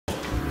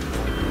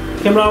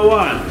camera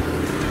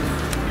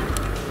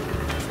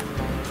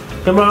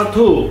 1, camera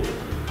 2,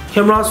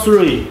 camera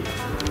 3,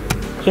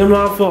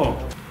 camera 4.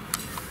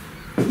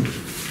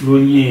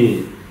 Run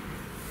in,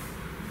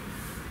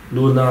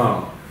 run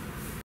out.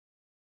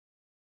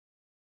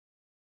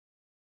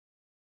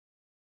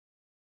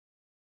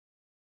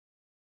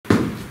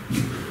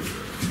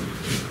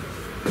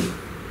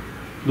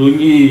 Run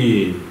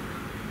in,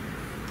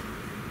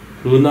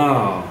 run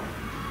out.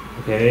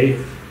 Okay.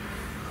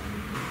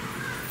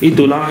 It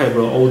do not have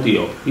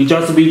audio. It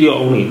just video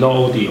only,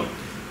 no audio.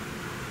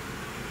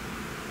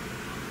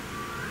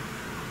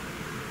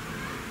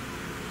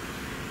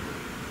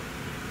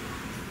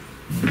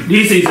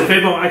 This is a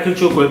FEBON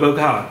iCapture graphics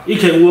card. It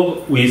can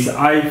work with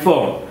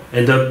iPhone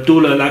and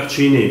do the live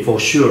streaming for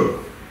sure.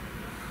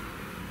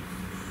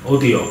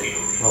 Audio.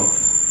 Oh.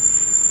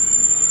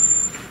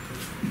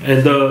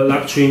 And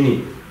live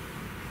streaming.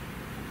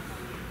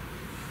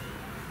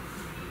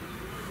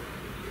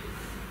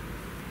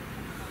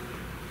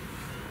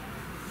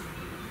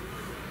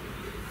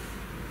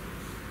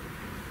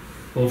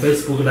 For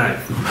Facebook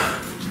Live.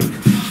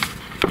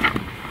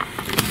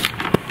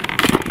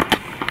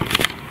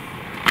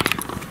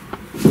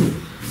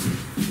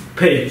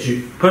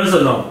 Page,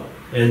 personal,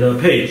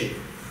 and page.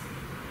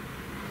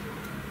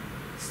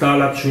 Start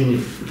live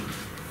streaming.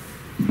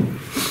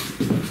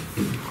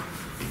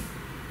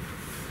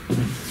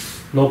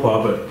 No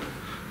problem.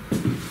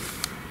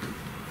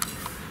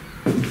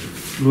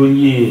 Run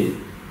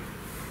in,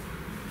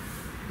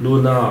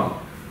 run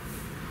out,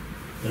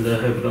 and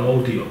have the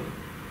audio.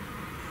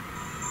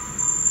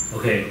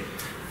 Okay.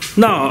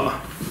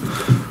 Now,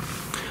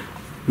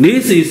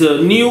 this is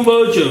a new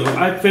version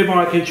of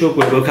FEBON iCapture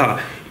graphics card.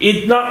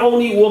 It not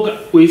only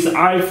works with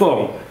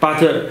iPhone,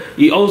 but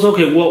it also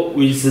can work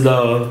with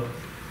the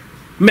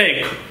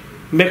Mac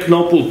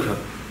notebook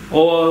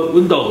or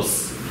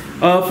Windows.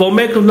 For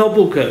Mac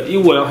notebook, it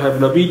will have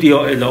the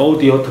video and the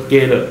audio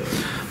together.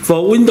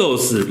 For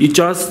Windows, it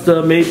just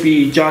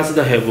maybe just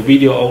have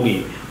video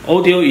only.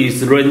 Audio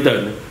is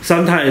random.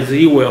 Sometimes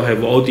it will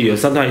have audio,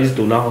 sometimes it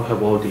do not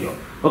have audio.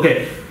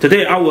 Okay,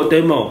 today our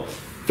demo,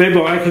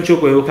 FEBON iCapture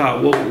graphics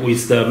card work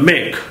with the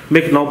Mac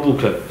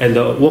notebook and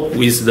work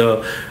with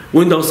the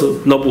Windows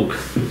notebook.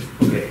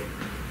 Okay,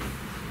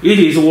 it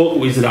is work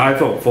with the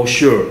iPhone for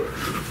sure.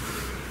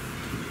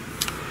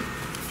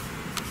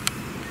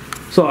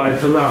 So I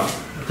turn off.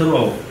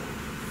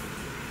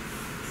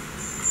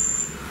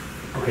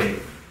 Okay.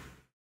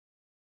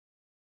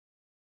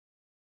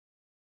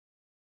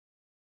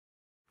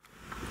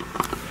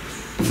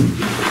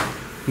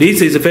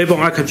 This is FEBON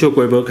iCapture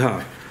graphics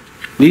card.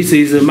 This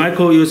is a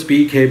micro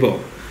USB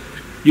cable.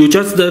 You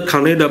just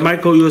connect the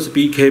micro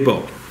USB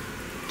cable.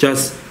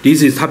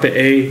 This is Type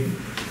A,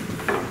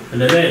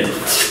 and then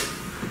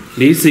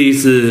this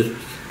is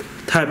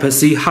Type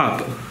C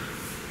hub.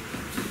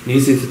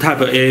 This is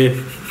Type A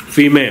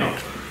female.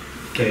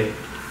 Okay.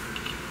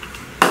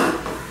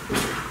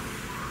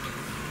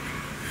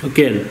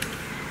 Again,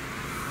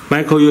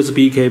 micro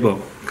USB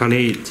cable.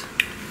 Connect it,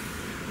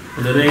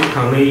 and then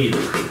connect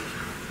it.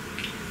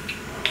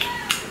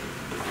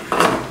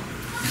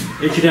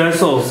 HDMI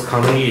source,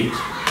 connect it.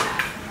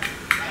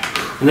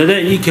 And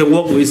then it can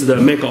work with the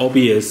MAC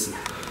OBS.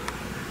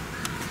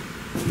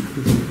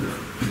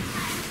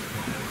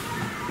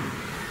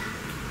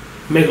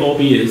 MAC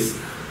OBS.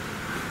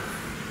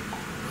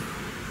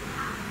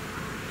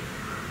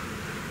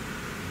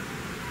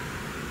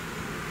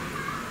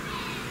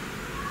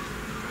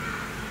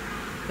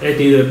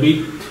 Edit a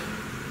bit.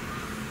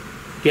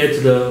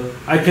 Get the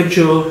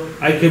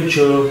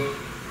iCapture.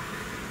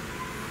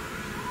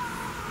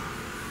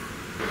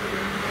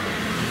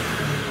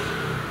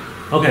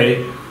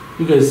 Okay,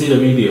 you can see the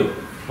video.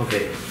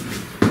 Okay.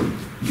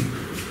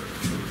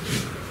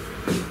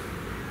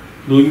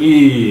 Run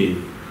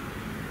in,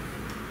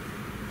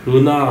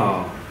 run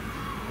out.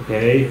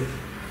 Okay.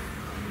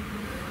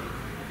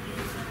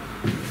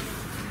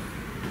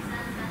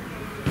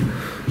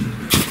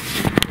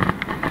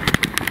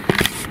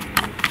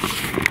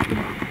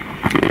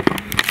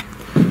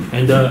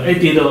 And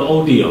edit the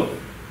audio.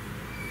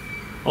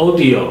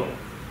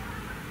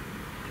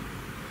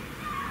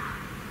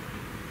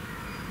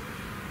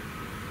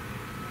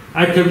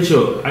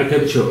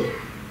 iCapture.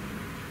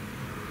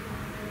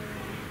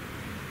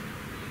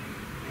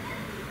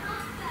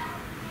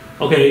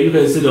 Okay, you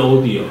can see the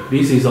audio.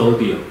 This is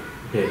audio.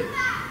 Okay,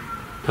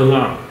 turn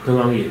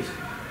on it.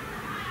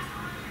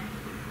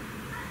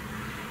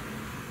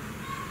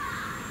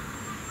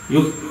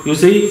 You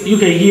see, you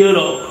can hear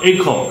the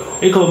echo.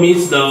 Echo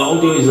means the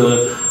audio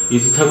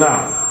is turned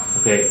on.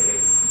 Okay.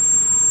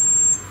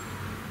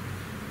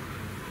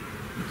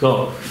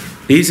 So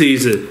this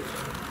is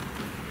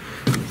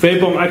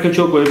FEBON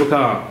iCapture graphics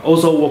card.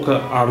 Also work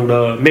on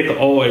the Mac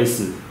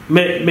OS,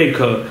 Mac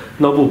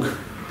notebook.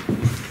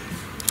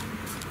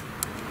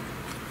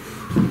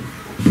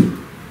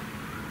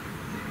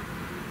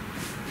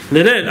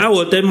 And then I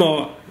will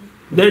demo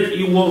that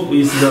it work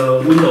with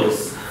the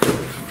Windows.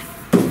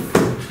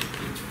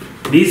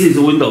 This is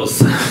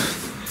Windows.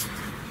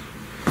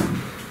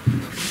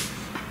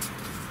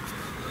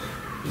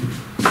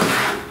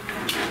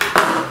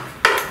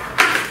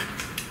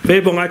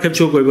 FEBON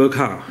iCapture graphical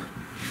card.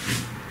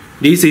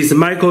 This is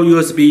micro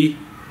USB.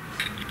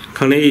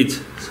 Connect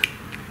it.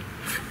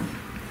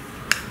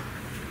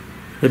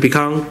 It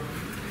become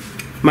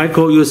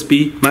micro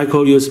USB,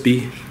 micro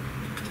USB,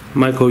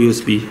 micro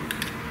USB.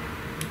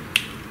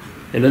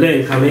 And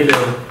then connect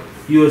the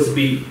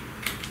USB.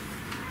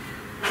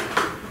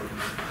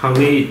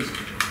 Connect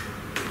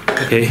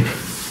it. Okay.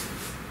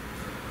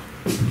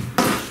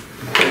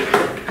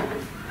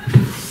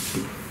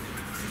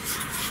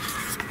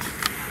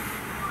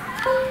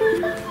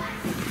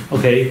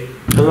 Okay,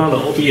 turn on the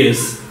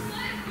OBS.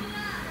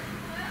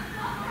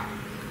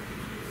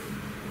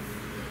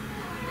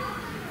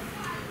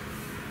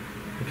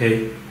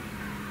 Okay,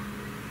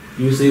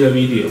 you see the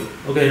video.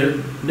 Okay,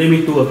 let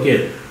me do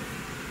again.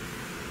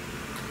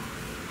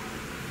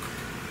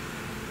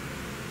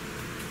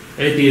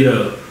 Edit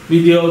the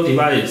video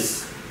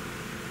device.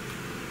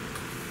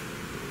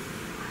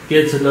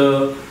 Get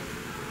the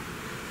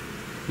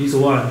this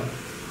one,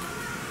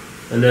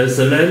 and then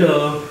select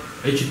the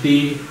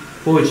HD,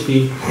 Full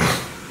HD.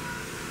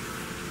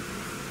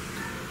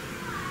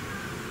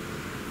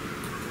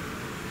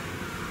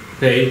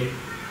 Okay,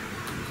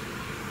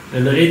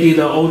 and then edit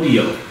the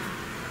audio.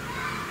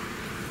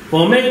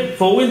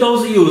 For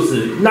Windows use,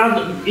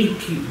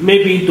 it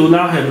maybe do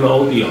not have the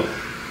audio.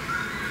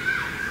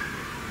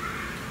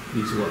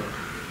 This one.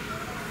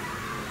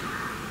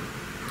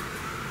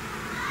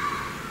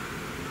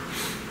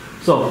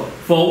 So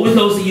for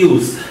Windows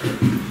use,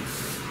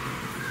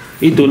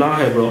 it do not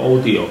have the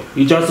audio.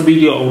 It just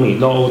video only,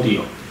 no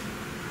audio.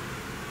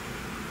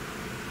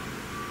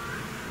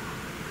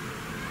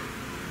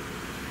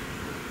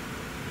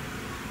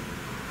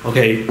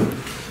 Okay.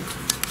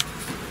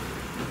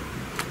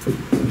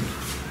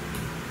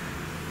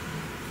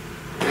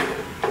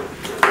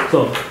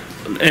 So,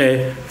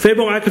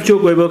 FEBON iCapture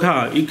graphical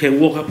card, it can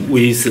work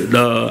with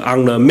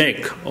on the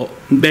Mac or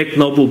Mac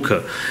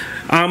notebook.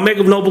 On Mac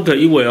notebook,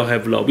 it will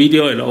have the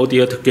video and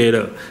audio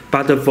together.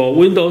 But for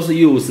Windows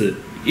use,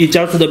 it's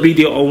just the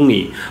video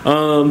only.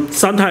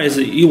 Sometimes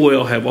it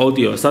will have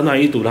audio,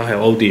 sometimes it do not have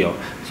audio.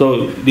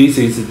 So this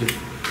is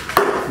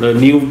the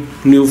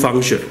new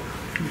function.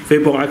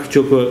 FEBON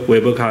iCapture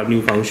graphical card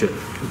new function.